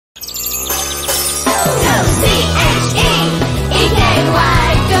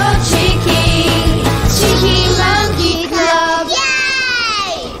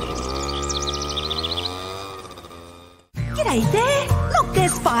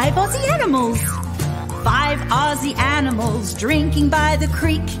5 Aussie Animals. 5 Aussie animals drinking by the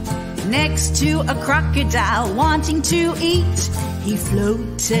creek, next to a crocodile wanting to eat. He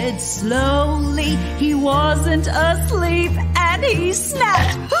floated slowly, he wasn't asleep, and he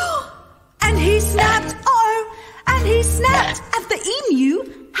snapped. And he snapped, oh, and he snapped at the emu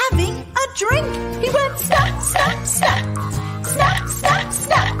having a drink. He went snap, snap, snap, snap, snap,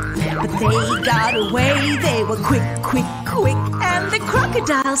 snap. But they got away, they were quick, quick, quick, and the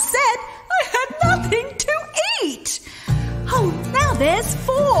crocodile said, I had nothing to eat. Oh, now there's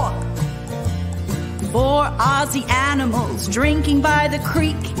 4. 4 Aussie animals drinking by the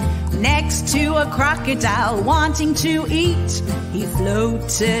creek, next to a crocodile wanting to eat. He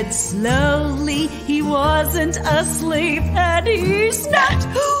floated slowly, he wasn't asleep, and he snapped.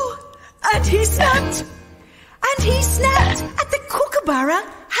 And he snapped. And he snapped at the Kookaburra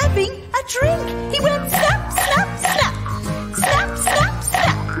having a drink. He went snap, snap, snap, snap, snap,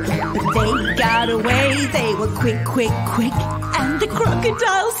 snap. But they got away, they were quick, quick, quick, and the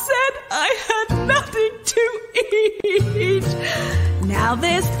crocodile said, I had nothing to eat. Now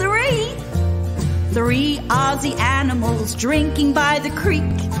there's 3. 3 Aussie animals drinking by the creek,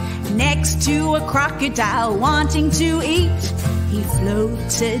 next to a crocodile wanting to eat. He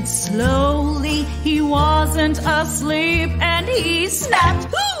floated slowly, he wasn't asleep, and he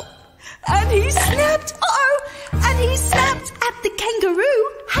snapped. And he snapped, oh, and he snapped at the kangaroo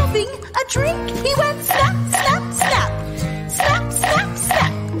having a drink. He went snap, snap, snap, snap, snap,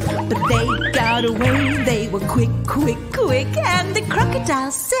 snap. But they got away, they were quick, quick, quick, and the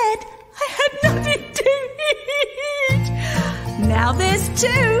crocodile said, I had nothing to eat. Now there's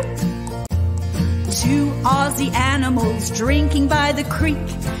 2. 2 Aussie animals drinking by the creek,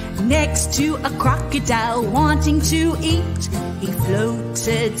 next to a crocodile wanting to eat. He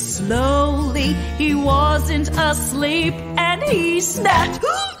floated slowly, he wasn't asleep, and he snapped.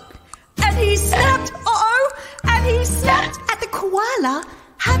 And he snapped, oh, and he snapped at the koala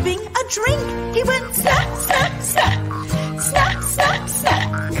having a drink. He went snap, snap, snap, snap, snap,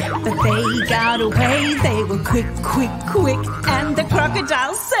 snap. But they got away, they were quick, quick, quick, and the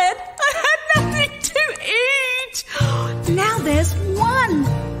crocodile said, I had nothing to eat. Now there's 1.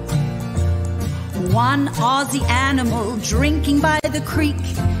 1 Aussie animal drinking by the creek,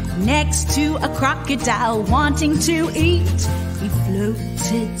 next to a crocodile wanting to eat. He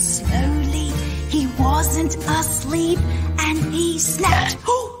floated slowly, he wasn't asleep, and he snapped.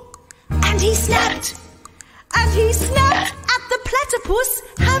 And he snapped. And he snapped at the platypus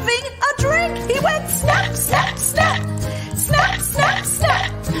having a drink. He went snap, snap, snap, snap, snap,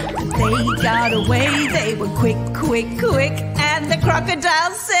 snap. But they got away, they were quick, quick, quick, and the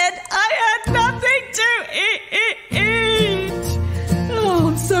crocodile said, I had nothing to eat. Oh,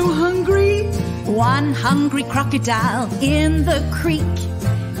 I'm so hungry. 1 hungry crocodile in the creek.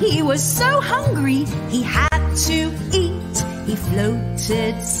 He was so hungry, he had to eat. He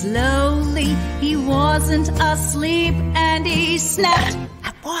floated slowly, he wasn't asleep, and he snapped.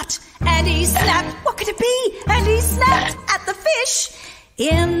 At what? And he snapped. What could it be? And he snapped at the fish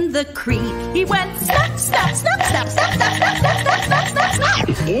in the creek. He went snap, snap, snap, snap, snap, snap, snap, snap, snap, snap, snap,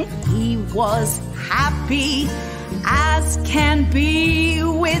 snap. He was happy as can be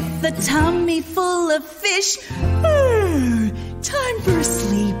with the tummy full of fish. Time for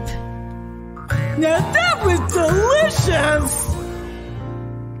sleep. Now that was delicious!